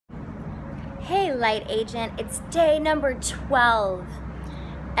Hey Light Agent, it's day number 12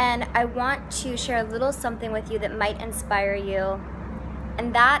 and I want to share a little something with you that might inspire you,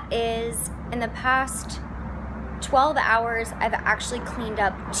 and that is in the past 12 hours I've actually cleaned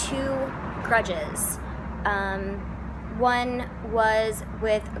up 2 grudges. One was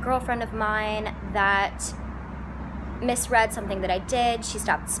with a girlfriend of mine that misread something that I did. She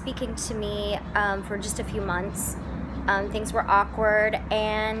stopped speaking to me for just a few months. Things were awkward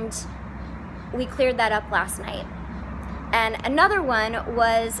and we cleared that up last night. And another one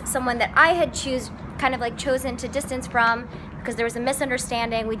was someone that I had chosen to distance from because there was a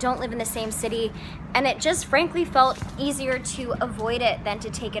misunderstanding. We don't live in the same city, and it just frankly felt easier to avoid it than to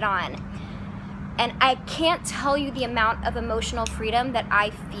take it on. And I can't tell you the amount of emotional freedom that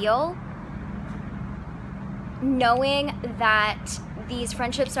I feel knowing that these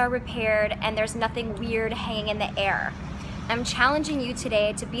friendships are repaired and there's nothing weird hanging in the air. I'm challenging you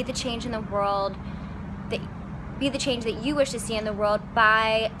today to be the change in the world, be the change that you wish to see in the world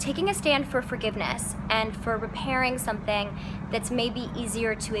by taking a stand for forgiveness and for repairing something that's maybe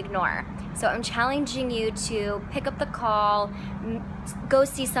easier to ignore. So I'm challenging you to pick up the call, go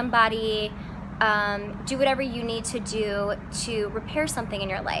see somebody, do whatever you need to do to repair something in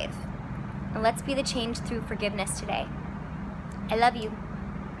your life. And let's be the change through forgiveness today. I love you.